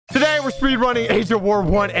for speedrunning Age of War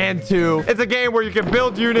 1 and 2. It's a game where you can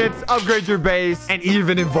build units, upgrade your base, and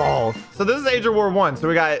even evolve. So this is Age of War 1. So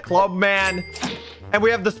we got Clubman, and we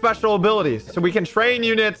have the special abilities. So we can train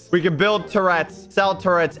units, we can build turrets, sell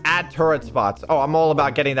turrets, add turret spots. Oh, I'm all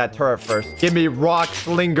about getting that turret first. Give me Rock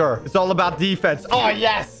Slinger. It's all about defense. Oh,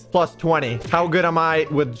 yes. Plus 20. How good am I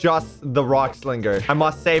with just the Rock Slinger? I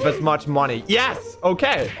must save as much money. Yes.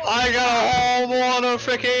 Okay. I got a whole on a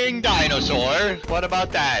freaking dinosaur. What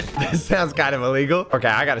about that? This sounds kind of illegal. Okay,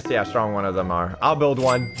 I gotta see how strong one of them are. I'll build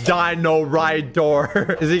one. Dino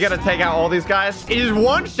Ridor. Is he gonna take out all these guys? He's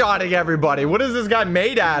one-shotting everybody. What is this guy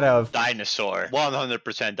made out of? Dinosaur.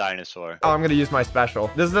 100% dinosaur. Oh, I'm gonna use my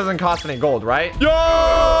special. This doesn't cost any gold, right? Yo!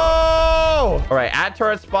 All right, add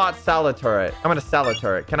turret spot, sell a turret. I'm gonna sell a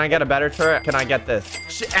turret. Can I get a better turret? Can I get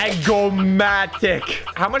this? Egomatic.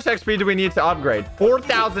 How much XP do we need to upgrade?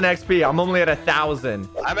 4,000 XP. I'm only at 1,000.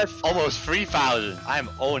 I'm at almost 3,000. I'm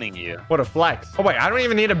owning you. What a flex. Oh, wait. I don't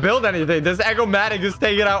even need to build anything. This Egomatic is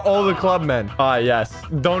taking out all the clubmen. Ah, yes.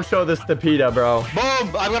 Don't show this to PETA, bro.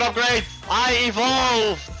 Boom. I'm gonna upgrade. I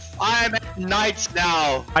evolve. I'm at knights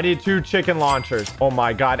now. I need 2 chicken launchers. Oh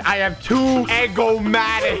my god. I have 2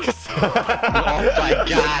 Egomatics. Oh my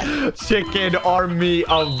god. Chicken army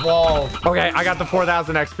evolve. Okay, I got the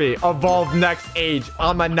 4,000 XP. Evolve next age.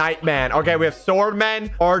 I'm a knight man. Okay, we have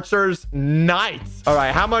swordmen, archers, knights. All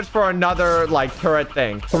right, how much for another like turret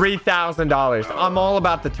thing? $3,000. I'm all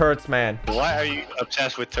about the turrets, man. Why are you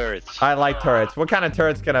obsessed with turrets? I like turrets. What kind of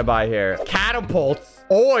turrets can I buy here? Catapults.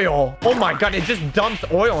 Oil. Oh my god, it just dumps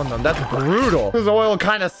oil in them. That's brutal. This oil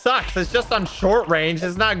kind of sucks. It's just on short range.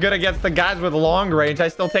 It's not good against the guys with long range. I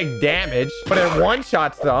still take damage, but it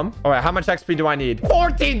one-shots them. All right, how much XP do I need?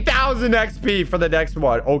 14,000 XP for the next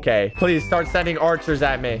one. Okay, please start sending archers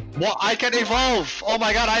at me. What? I can evolve. Oh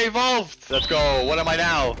my god, I evolved. Let's go. What am I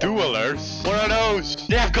now? Duelers. What are those?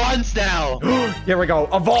 They have guns now. Here we go.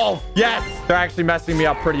 Evolve. Yes. They're actually messing me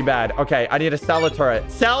up pretty bad. Okay, I need to sell a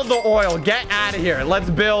turret. Sell the oil. Get out of here. Let's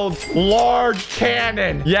build large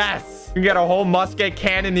cannon. Yes. You can get a whole musket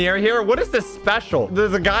cannoneer here. What is this special?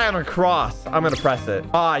 There's a guy on a cross. I'm gonna press it.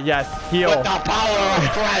 Ah, yes. Heal. With the power of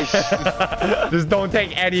Christ. Just don't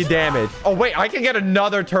take any damage. Oh, wait. I can get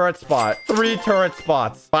another turret spot. 3 turret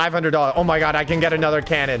spots. $500. Oh, my God. I can get another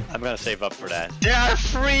cannon. I'm gonna save up for that. There are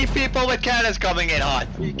 3 people with cannons coming in hot.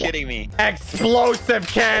 Are you kidding me? Explosive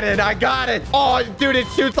cannon. I got it. Oh, dude. It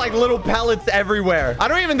shoots like little pellets everywhere. I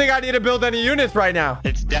don't even think I need to build any units right now.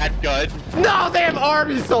 It's that good. No, they have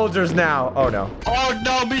army soldiers now. Oh, no. Oh,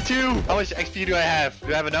 no. Me too. How much XP do I have? Do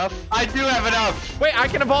I have enough? I do have enough. Wait, I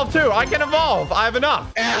can evolve too. I can evolve. I have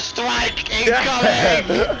enough. Airstrike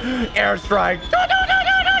incoming. Airstrike.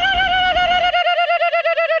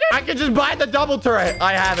 I can just buy the double turret.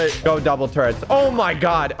 I have it. Go double turrets. Oh my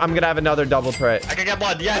god. I'm gonna have another double turret. I can get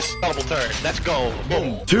one. Yes. Double turret. Let's go.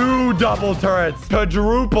 Boom. 2 double turrets.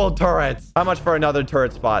 Quadruple turrets. How much for another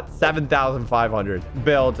turret spot? 7,500.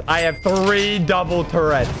 Build. I have 3 double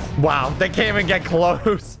turrets. Wow. They can't even get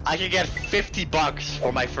close. I can get $50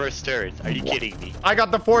 for my first turret. Are you kidding me? I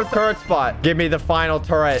got the 4th turret spot. Give me the final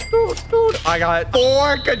turret. I got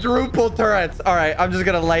 4 quadruple turrets. All right. I'm just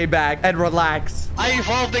gonna lay back and relax. I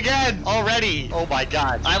evolved again already. Oh my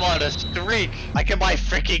god. I'm on a streak. I can buy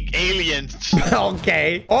freaking aliens.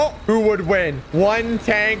 Okay. Oh, who would win? 1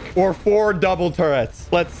 tank or 4 double turrets?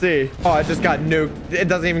 Let's see. Oh, I just got nuked. It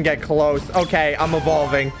doesn't even get close. Okay, I'm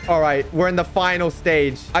evolving. All right, we're in the final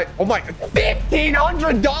stage. Oh my,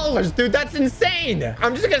 $1,500, dude. That's insane.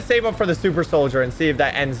 I'm just gonna save up for the super soldier and see if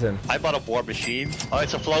that ends him. I bought a war machine. Oh,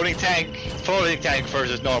 it's a floating tank. Floating tank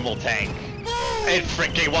versus normal tank. And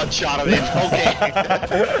freaking one shot of it.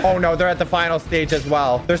 Okay. Oh no, they're at the final stage as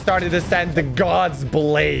well. They're starting to send the gods'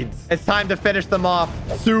 blades. It's time to finish them off.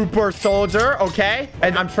 Super soldier, okay?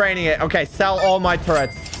 And I'm training it. Okay, sell all my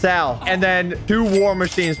turrets. Sell. And then 2 war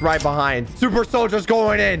machines right behind. Super soldier's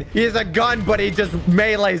going in. He has a gun, but he just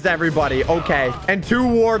melees everybody. Okay. And 2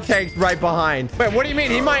 war tanks right behind. Wait, what do you mean?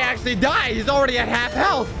 He might actually die. He's already at half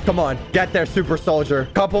health. Come on. Get there, super soldier.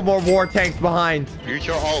 Couple more war tanks behind. Use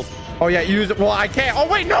your ult. Oh, yeah, use it. Well, I can't. Oh,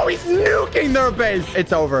 wait, no, he's nuking their base.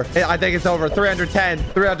 It's over. I think it's over. 310.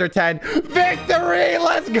 310. Victory.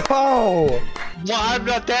 Let's go. Well, I'm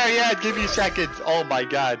not there yet. Give me a second. Oh, my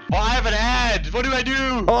God. Oh, I have an ad. What do I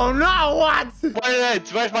do? Oh, no. What? What is it?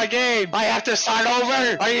 Where's my game? I have to start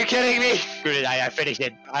over. Are you kidding me? I finished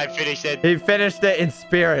it. I finished it. He finished it in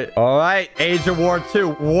spirit. All right. Age of War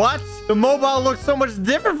 2. What? The mobile looks so much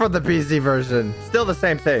different from the PC version. Still the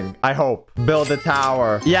same thing. I hope. Build a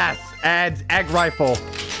tower. Yes. And egg rifle.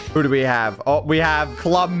 Who do we have? Oh, we have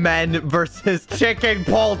clubmen versus chicken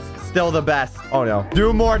pulse still the best. Oh, no.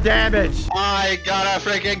 Do more damage. I got a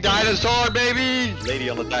freaking dinosaur, baby. Lady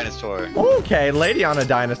on the dinosaur. Okay, lady on a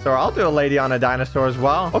dinosaur. I'll do a lady on a dinosaur as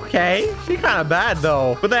well. Okay, she kind of bad,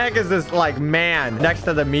 though. What the heck is this, like, man next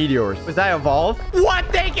to the meteors? Was that evolve? What?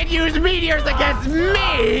 They can use meteors against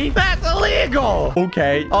me? That's illegal.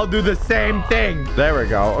 Okay, I'll do the same thing. There we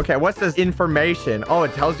go. Okay, what's this information? Oh,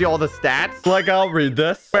 it tells you all the stats? Like, I'll read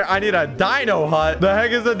this. Wait, I need a dino hut. The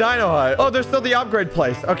heck is a dino hut? Oh, there's still the upgrade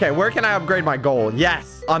place. Okay, where can I upgrade my gold?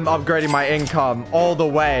 Yes, I'm upgrading my income all the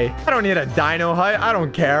way. I don't need a dino hut. I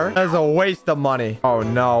don't care. That's a waste of money. Oh,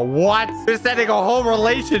 no. What? They're sending a whole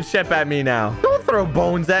relationship at me now. Don't throw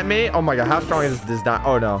bones at me. Oh, my God. How strong is this dino?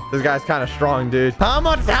 Oh, no. This guy's kind of strong, dude. How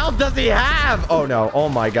much health does he have? Oh, no. Oh,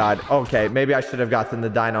 my God. Okay, maybe I should have gotten the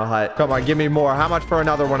dino hut. Come on, give me more. How much for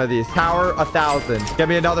another one of these? Tower, 1,000. Give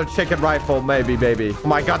me another chicken rifle, maybe, baby. Oh,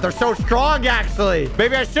 my God. They're so strong, actually.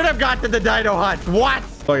 Maybe I should have gotten the dino hut. What?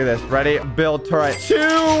 Look at this. Ready? Build turret. 2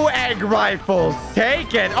 egg rifles.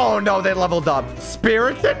 Take it. Oh, no. They leveled up.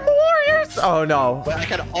 Spirited warriors? Oh, no. But I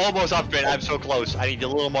can almost upgrade. I'm so close. I need a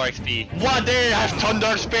little more XP. What? They have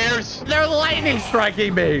thunder spears? They're lightning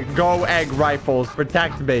striking me. Go egg rifles.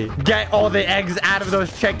 Protect me. Get all the eggs out of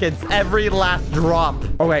those chickens. Every last drop.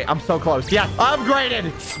 Oh, wait. I'm so close. Yes.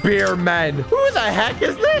 Upgraded. Spearmen. Who the heck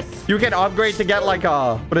is this? You can upgrade to get like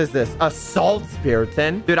a... What is this? Assault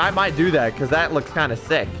Spiriton. Dude, I might do that because that looks kind of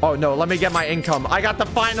sick. Oh, no. Let me get my income. I got the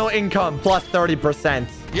final income plus 30%.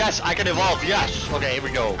 Yes, I can evolve. Yes. Okay, here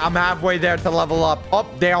we go. I'm halfway there to level up. Oh,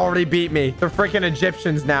 they already beat me. They're freaking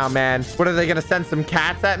Egyptians now, man. What, are they going to send some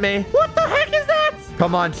cats at me? What the heck is that?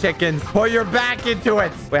 Come on, chickens. Put your back into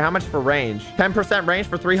it. Wait, how much for range? 10% range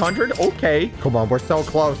for 300? Okay. Come on, we're so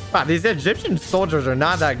close. Wow, these Egyptian soldiers are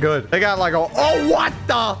not that good. They got like a... Oh, what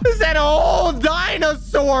the? Is that a whole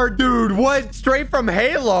dinosaur, dude? What? Straight from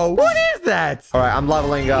Halo? What is that? All right, I'm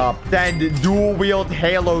leveling up. Send dual-wield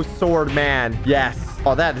Halo sword man. Yes.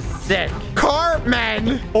 Oh, that is sick.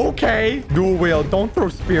 Cartman. Okay. Dual wheel. Don't throw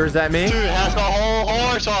spears at me. Dude, it has a whole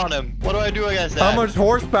horse on him. What do I do against that? How much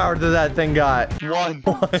horsepower does that thing got? 1.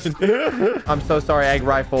 I'm so sorry, egg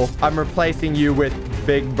rifle. I'm replacing you with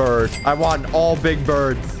big bird. I want all big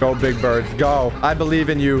birds. Go, big birds. Go. I believe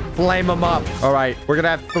in you. Flame them up. All right. We're going to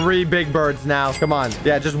have 3 big birds now. Come on.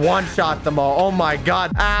 Yeah, just one-shot them all. Oh, my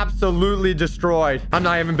God. Absolutely destroyed. I'm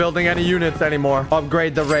not even building any units anymore.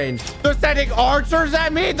 Upgrade the range. They're sending archers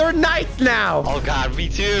at me. They're knights now. Oh, God. Me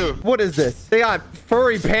too. What is this? They got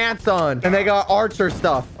furry pants on and they got archer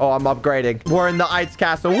stuff. Oh, I'm upgrading. We're in the Ice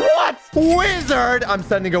Castle. What? Wizard. I'm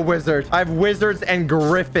sending a wizard. I have wizards and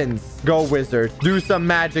griffins. Go, wizard. Do some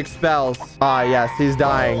magic spells. Ah, yes. He's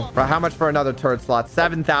dying. For how much for another turret slot?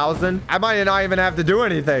 7,000? I might not even have to do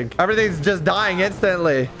anything. Everything's just dying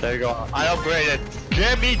instantly. There you go. I upgraded.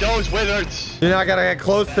 Give me those wizards. You're not gonna get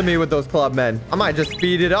close to me with those clubmen. I might just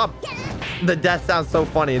speed it up. The death sounds so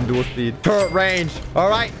funny in dual speed. Turret range. All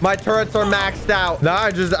right, my turrets are maxed out. Now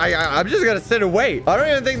I'm just gonna sit and wait. I don't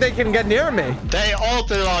even think they can get near me. They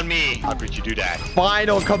ulted on me. How could you do that?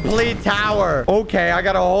 Final complete tower. Okay, I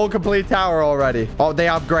got a whole complete tower already. Oh, they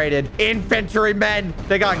upgraded. Infantrymen.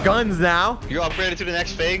 They got guns now. You upgraded to the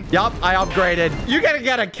next thing? Yup, I upgraded. You gotta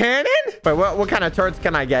get a cannon? Wait, what kind of turrets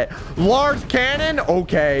can I get? Large cannon?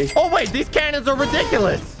 Okay. Oh, wait, these cannons are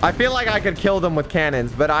ridiculous. I feel like I could kill them with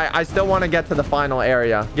cannons, but I still want to get to the final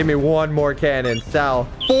area. Give me 1 more cannon. Sell.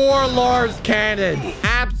 4 large cannons.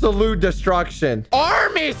 Absolute destruction.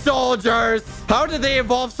 Army soldiers. How did they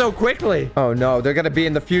evolve so quickly? Oh, no. They're going to be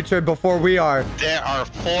in the future before we are. There are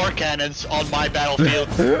 4 cannons on my battlefield.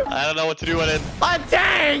 I don't know what to do with it. A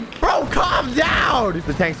tank. Bro, calm down.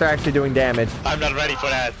 The tanks are actually doing damage. I'm not ready for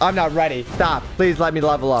that. I'm not ready. Stop. Please let me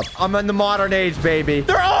level up. I'm in the modern age, baby.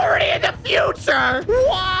 They're already in the future.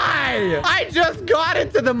 Why? I just got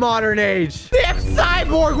into the modern age. They have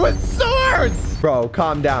cyborg with swords. Bro,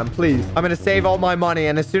 calm down, please. I'm gonna save all my money,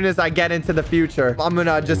 and as soon as I get into the future, I'm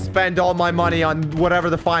gonna just spend all my money on whatever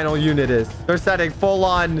the final unit is. They're setting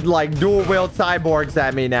full-on, like, dual-wield cyborgs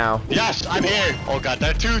at me now. Yes, I'm here. Oh, God, there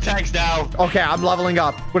are 2 tanks now. Okay, I'm leveling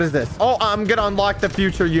up. What is this? Oh, I'm gonna unlock the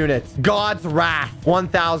future unit. God's Wrath.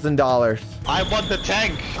 $1,000. I want the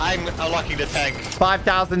tank. I'm unlocking the tank.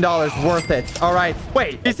 $5,000 worth it. All right.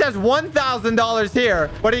 Wait, he says $1,000 here,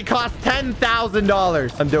 but he costs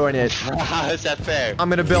 $10,000. I'm doing it. Is that fair? I'm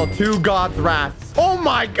gonna build 2 God's Wraths. Oh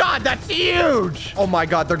my God, that's huge. Oh my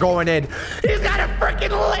God, they're going in. He's got a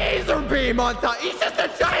freaking laser beam on top. He's just a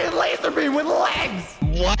giant laser beam with legs.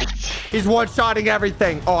 What? He's one-shotting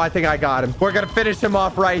everything. Oh, I think I got him. We're gonna finish him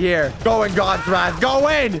off right here. Go in, God's Wrath. Go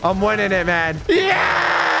in. I'm winning it, man.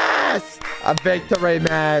 Yes! A victory,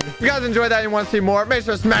 man. If you guys enjoyed that and you want to see more, make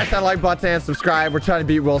sure to smash that like button and subscribe. We're trying to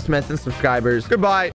beat Will Smith in subscribers. Goodbye.